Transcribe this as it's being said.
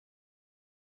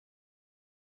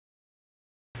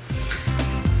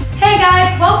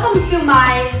welcome to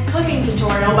my cooking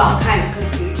tutorial. Well, kind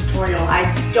of cooking tutorial.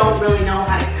 I don't really know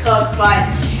how to cook, but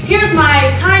here's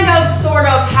my kind of, sort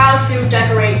of, how to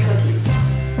decorate cookies.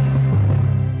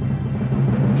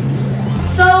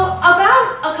 So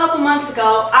about a couple months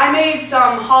ago, I made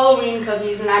some Halloween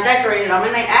cookies and I decorated them,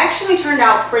 and they actually turned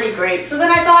out pretty great. So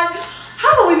then I thought,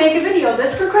 how about we make a video of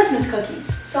this for Christmas cookies?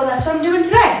 So that's what I'm doing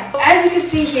today. As you can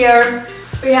see here,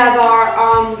 we have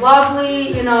our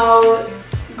lovely,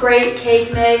 great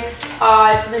cake mix.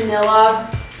 It's vanilla.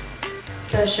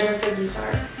 The sugar cookies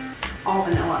are all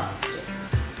vanilla.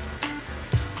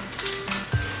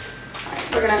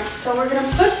 Alright, we're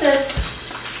gonna put this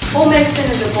whole mix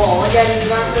into the bowl. Again,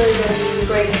 these aren't really gonna be the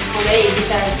greatest homemade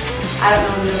because I don't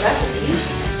know the recipes.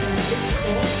 It's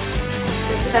cool.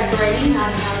 Just a decorating,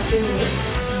 not how to make.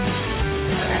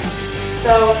 Okay.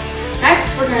 So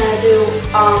next we're gonna do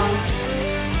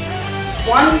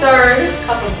 1/3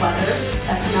 cup of butter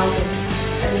that's melted.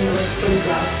 I mean, it looks pretty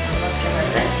gross, so let's get rid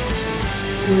of it.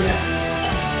 Here we go.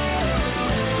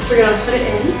 We're gonna put it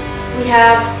in. We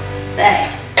have the egg.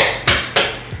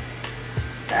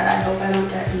 That I hope I don't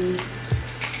get any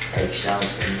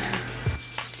eggshells in there.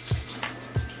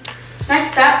 So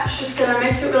next step is just gonna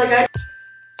mix it really good.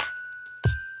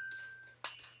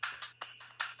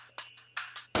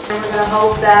 And we're gonna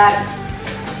hope that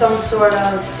some sort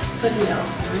of cookie dough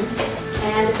forms.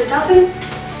 And if it doesn't,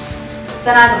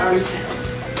 then I've already failed.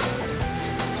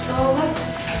 So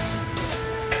let's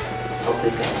hope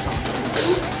we get something.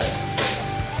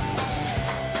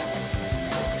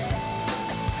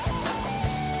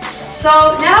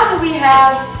 So now that we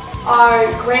have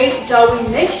our great doughy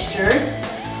mixture,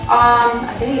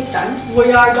 I think it's done.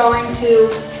 We are going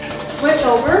to switch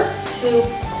over to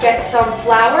get some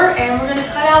flour, and we're going to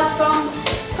cut out some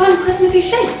fun Christmassy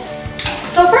shapes.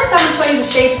 So first I'm going to show you the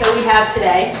shapes that we have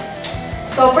today.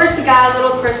 So first we got a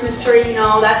little Christmas tree,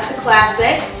 that's the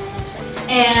classic.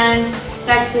 And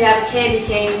next we have a candy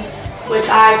cane, which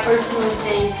I personally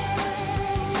think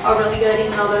are really good,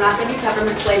 even though they're not going to be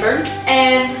peppermint flavored.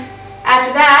 And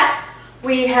after that,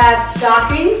 we have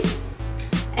stockings,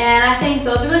 and I think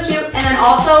those are really cute. And then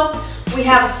also we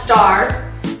have a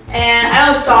star. And I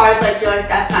know stars, you're like,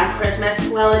 that's not Christmas.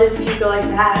 Well, it is if you go like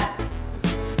that.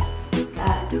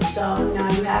 So now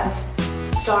you have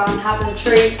the star on top of the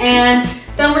tree, and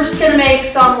then we're just gonna make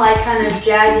some kind of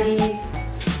jaggedy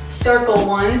circle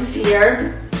ones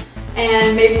here,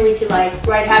 and maybe we could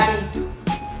write happy.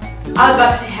 I was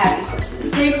about to say Happy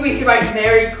Christmas. Maybe we could write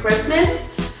Merry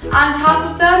Christmas on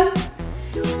top of them,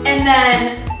 and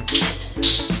then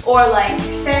or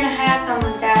Santa hats, something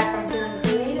like that. If I'm feeling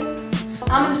creative.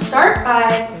 I'm gonna start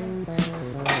by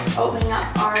opening up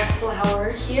our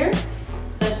flour here.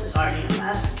 This is already a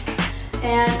mess.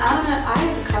 And I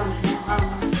have a cut on my nail, I don't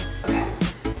know. Okay,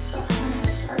 so I'm gonna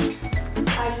start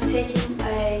by just taking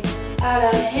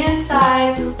about a hand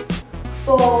size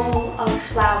full of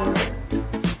flour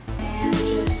and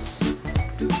just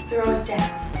throw it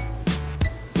down.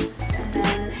 And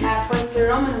then halfway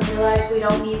through I'm gonna realize we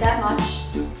don't need that much.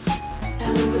 And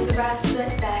I'm gonna put the rest of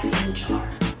it back in the jar.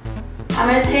 I'm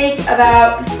gonna take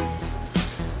about,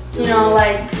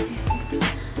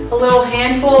 a little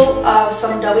handful of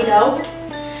some doughy dough,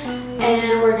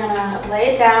 and we're gonna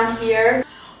lay it down here.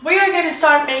 We are gonna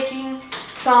start making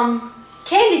some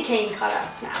candy cane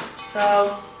cutouts now.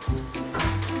 So,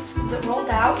 get rolled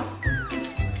out.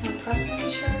 And press, make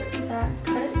sure that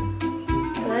cut it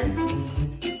good.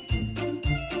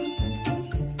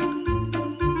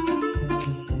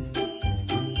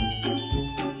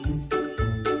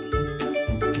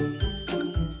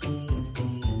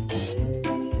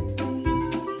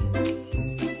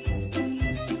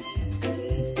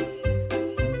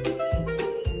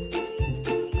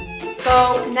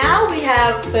 So now we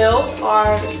have built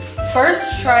our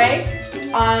first tray.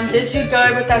 Did too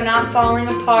good with them not falling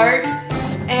apart.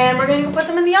 And we're gonna go put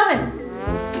them in the oven.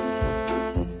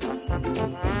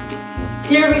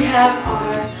 Here we have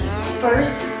our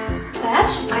first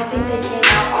batch. I think they came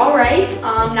out all right.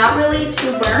 Not really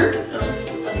too burnt,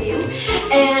 a few.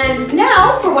 And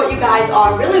now for what you guys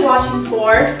are really watching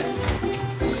for.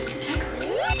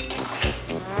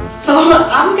 So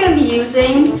I'm gonna be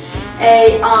using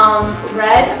a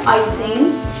red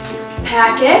icing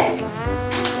packet,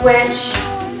 which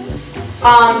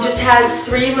just has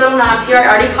 3 little knobs here. I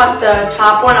already cut the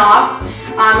top one off.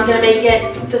 I'm gonna make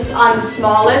it this on the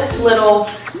smallest little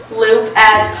loop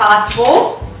as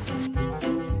possible.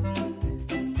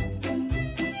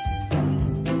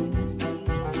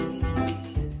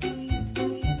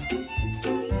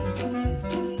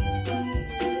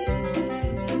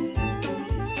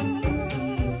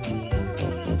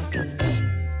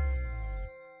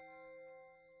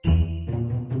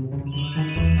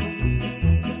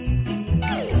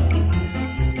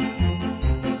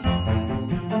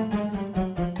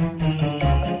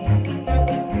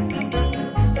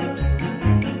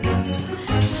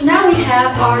 So now we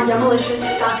have our Yummalicious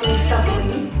stocking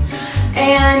stuffing,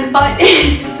 but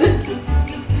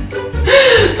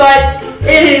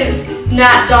it is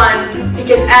not done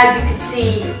because, as you can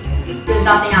see, there's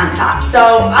nothing on top.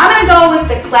 So I'm gonna go with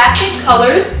the classic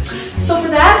colors. So for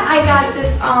that, I got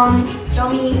this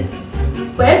yummy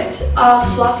whipped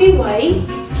fluffy white.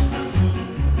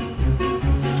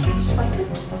 Swipe it.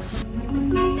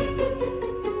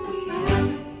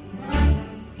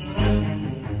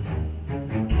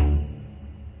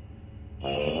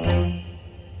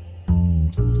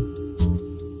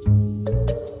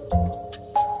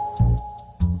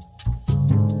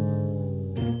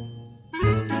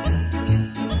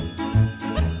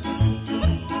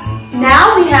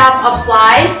 Now we have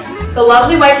applied the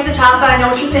lovely white to the top, but I know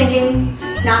what you're thinking,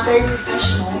 not very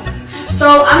professional.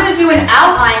 So I'm going to do an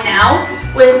outline now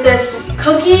with this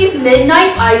cookie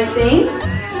midnight icing.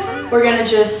 We're going to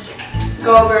just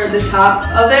go over the top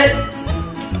of it.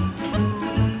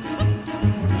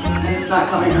 And it's not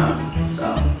coming out,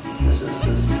 so this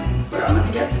is where I'm going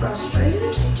to get frustrated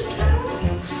just a tad.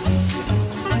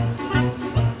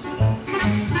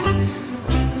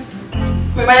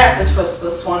 We might have to twist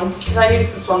this one, because I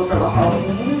used this one for the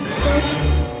Halloween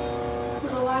a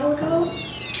little while ago.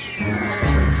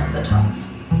 And cut the top.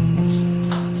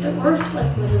 It worked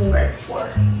like literally right before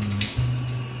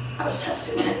I was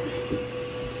testing it.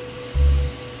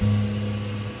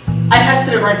 I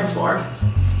tested it right before.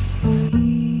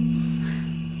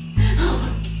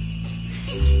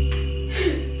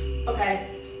 Okay.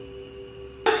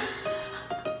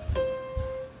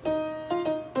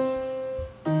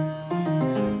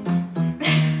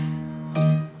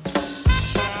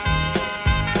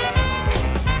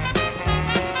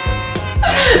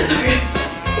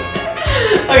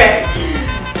 Okay,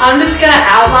 I'm just gonna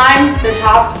outline the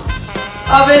top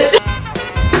of it.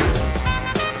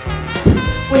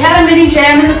 We had a mini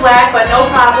jam in the black, but no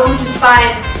problem. Just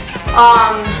find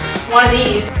one of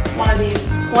these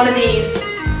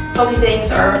pokey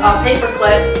things or a paper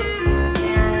clip,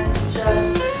 and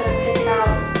just kind of pick out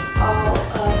all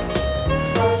of the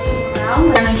frosting around.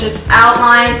 We're gonna just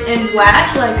outline in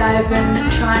black like I've been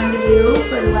trying to do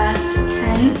for the last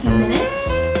 10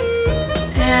 minutes.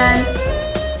 And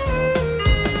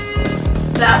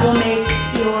that will make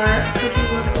your cookie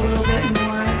look a little bit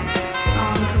more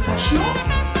professional.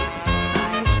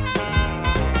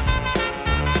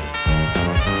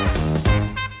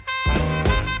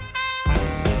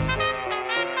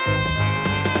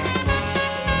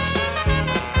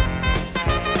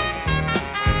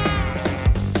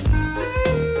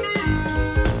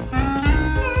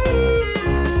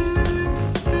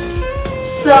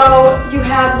 So you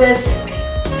have this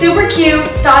super cute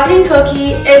stocking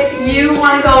cookie. If you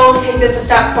want to go take this a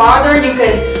step farther, you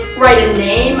could write a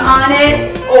name on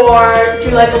it or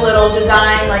do like a little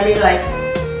design, like maybe like,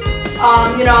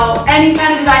 you know, any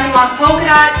kind of design you want, polka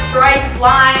dots, stripes,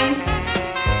 lines.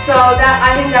 So that,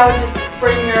 I think that would just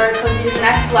bring your cookie to the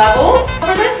next level.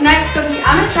 For this next cookie,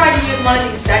 I'm going to try to use one of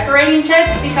these decorating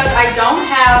tips because I don't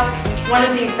have one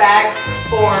of these bags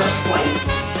for white.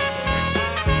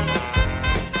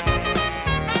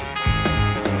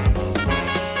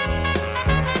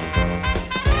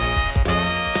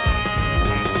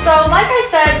 So like I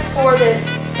said, for this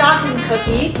stocking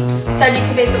cookie, said you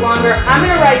could make it longer, I'm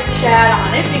going to write Chad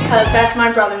on it because that's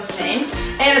my brother's name,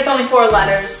 and it's only 4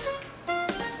 letters.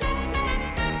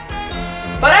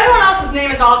 But everyone else's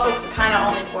name is also kind of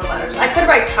only 4 letters. I could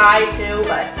write Ty too,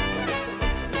 but...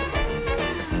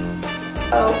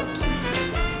 Oh.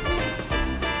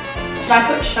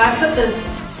 Should I put this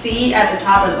C at the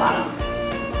top or the bottom?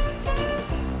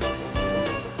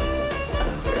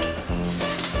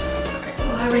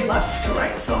 I read left to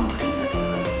right, so I'm putting it.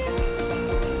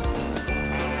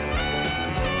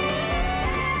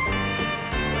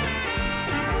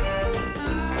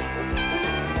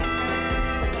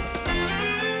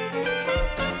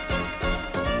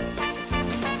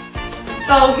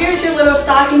 So here's your little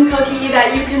stocking cookie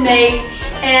that you can make,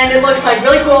 and it looks like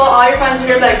really cool. All your friends are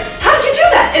gonna be like, "How did you do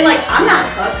that?" And like, I'm not a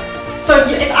cook, so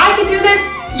if I could do this,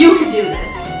 you could do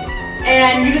this.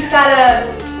 And you just gotta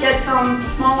get some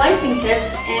small icing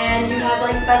tips and you have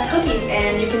like the best cookies,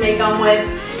 and you can make them with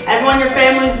everyone in your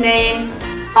family's name.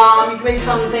 You can make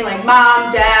something saying like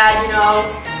mom, dad, you know.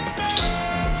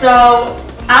 So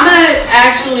I'm gonna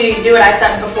actually do what I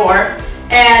said before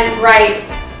and write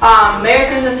Merry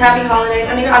Christmas, Happy Holidays.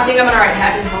 I think I'm gonna write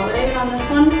Happy Holidays on this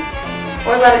one,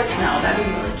 or Let It Snow. That'd be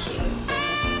really cute.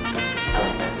 I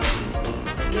like this.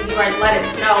 If you write Let It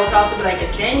Snow, it could also be like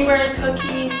a January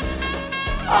cookie.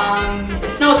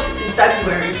 It snows in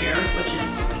February here, which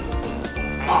is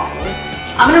awful.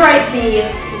 I'm gonna write the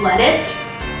Let It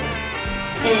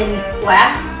in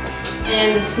black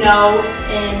and the snow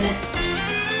in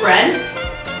red.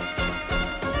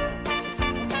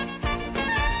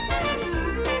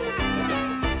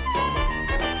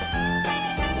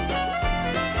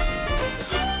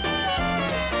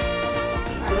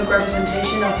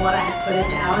 Representation of what I had put it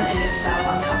down and it fell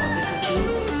on top of the cookie.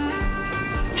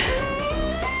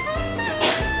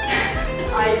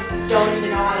 I don't even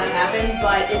know how that happened,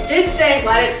 but it did say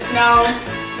let it snow.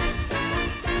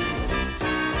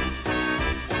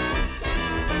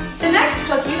 The next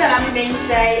cookie that I'm making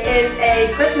today is a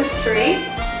Christmas tree.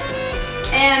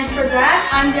 And for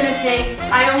that I'm going to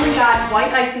I only got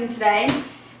white icing today,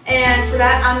 and for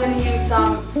that I'm going to use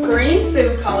some green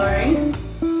food coloring.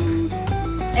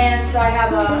 And so I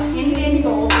have a handy dandy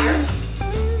bowl here.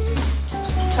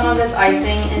 Some of this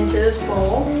icing into this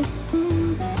bowl.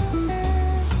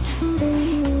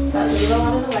 But leave a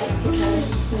lot of the white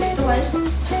because we need the white.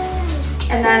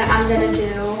 And then I'm gonna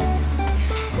do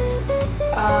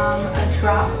a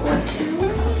drop or two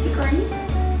of the green.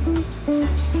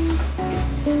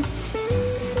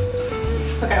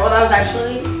 Okay, well that was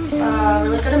actually a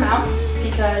really good amount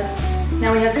because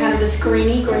now we have kind of this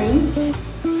greeny green.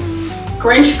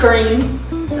 Grinch green,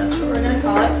 so that's what we're gonna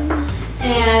call it.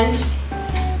 And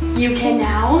you can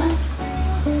now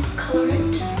color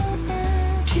it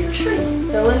to your tree.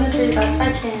 Fill in the tree the best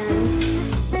I can.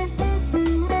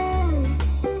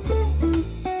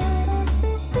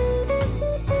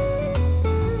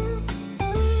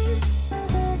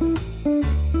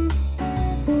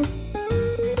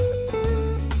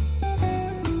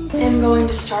 I'm going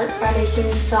to start by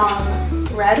making some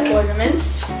red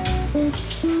ornaments.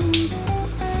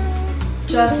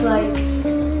 Just like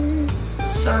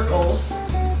circles.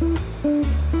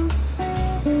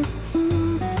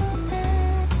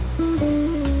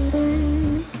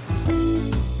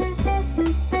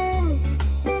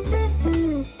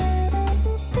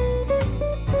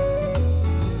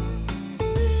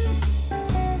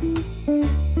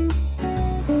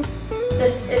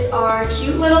 This is our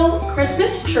cute little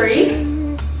Christmas tree,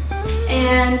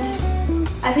 and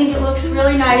I think it looks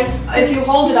really nice. If you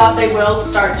hold it up, they will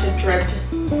start to drip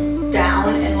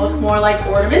down and look more like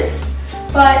ornaments,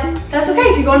 but that's okay.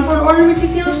 If you're going for an ornament you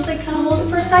feel, just like kind of hold it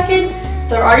for a second.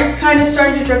 They're already kind of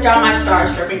starting to drip down. My star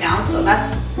is dripping down, so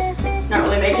that's not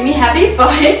really making me happy,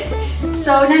 but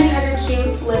so now you have your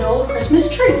cute little Christmas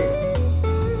tree.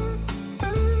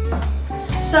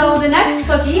 So the next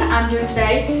cookie I'm doing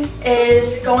today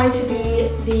is going to be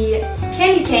the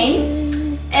candy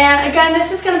cane, and again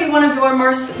this is going to be one of your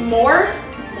more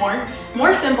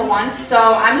simple ones. So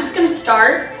I'm just going to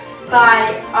start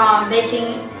by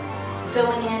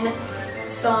filling in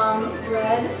some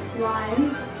red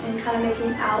lines and kind of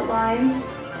making outlines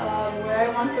of where I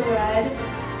want the red.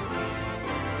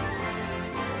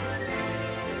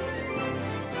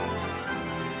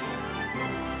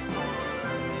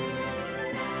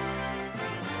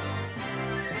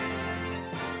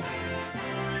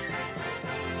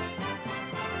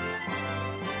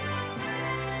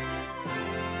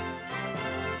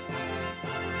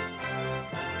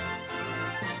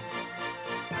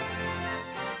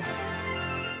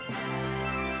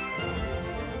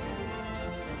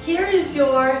 Here is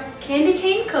your candy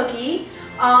cane cookie.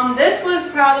 This was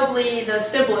probably the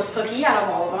simplest cookie out of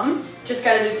all of them. Just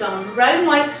got to do some red and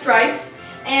white stripes,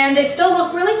 and they still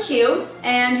look really cute,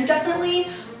 and you definitely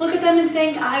look at them and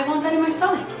think, I want that in my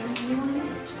stomach, and you want to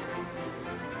eat it.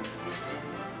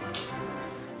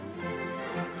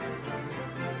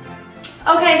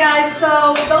 Okay guys,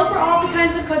 so those were all the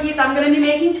kinds of cookies I'm going to be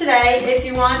making today. If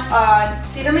you want to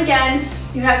see them again,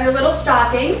 you have your little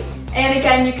stocking. And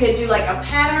again, you could do like a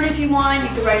pattern if you want, you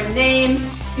could write a name,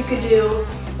 you could do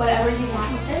whatever you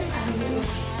want with it. I think it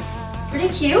looks pretty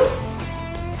cute.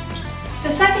 The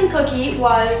second cookie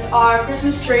was our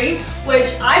Christmas tree,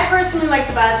 which I personally like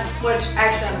the best, which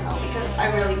actually I don't know because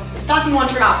the stocking one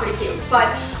turned out pretty cute. But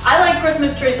I like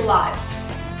Christmas trees a lot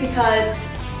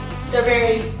because they're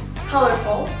very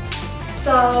colorful.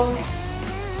 So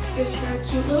here's your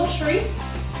cute little tree.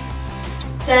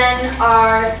 Then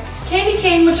our candy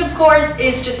cane, which of course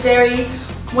is just very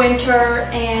winter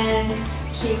and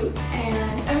cute,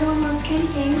 and everyone loves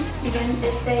candy canes, even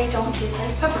if they don't taste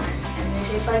like peppermint and they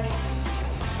taste like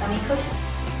yummy cookie.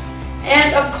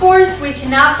 And of course we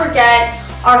cannot forget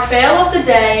our fail of the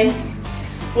day,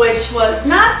 which was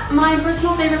not my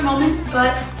personal favorite moment,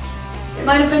 but it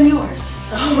might have been yours.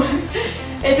 So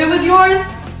if it was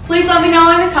yours, please let me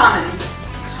know in the comments.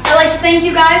 I'd like to thank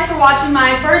you guys for watching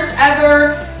my first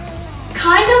ever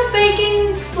kind of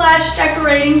baking /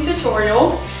 decorating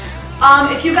tutorial.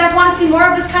 If you guys want to see more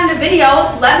of this kind of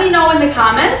video, let me know in the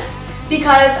comments.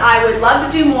 because I would love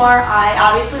to do more. I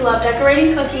obviously love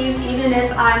decorating cookies, even if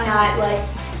I'm not like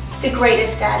the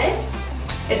greatest at it.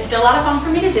 It's still a lot of fun for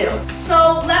me to do.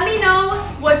 So let me know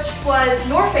which was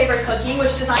your favorite cookie,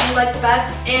 which design you like the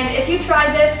best, and if you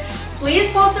tried this,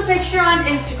 please post a picture on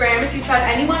Instagram if you tried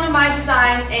any one of my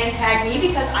designs and tag me,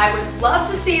 because I would love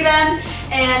to see them,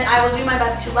 and I will do my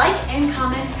best to like and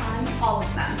comment on all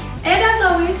of them. And as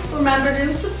always, remember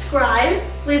to subscribe,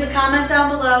 leave a comment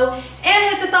down below,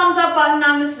 and hit the thumbs up button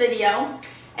on this video.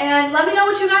 And let me know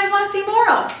what you guys want to see more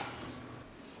of.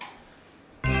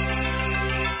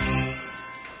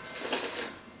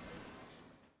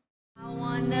 I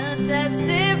wanna test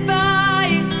it.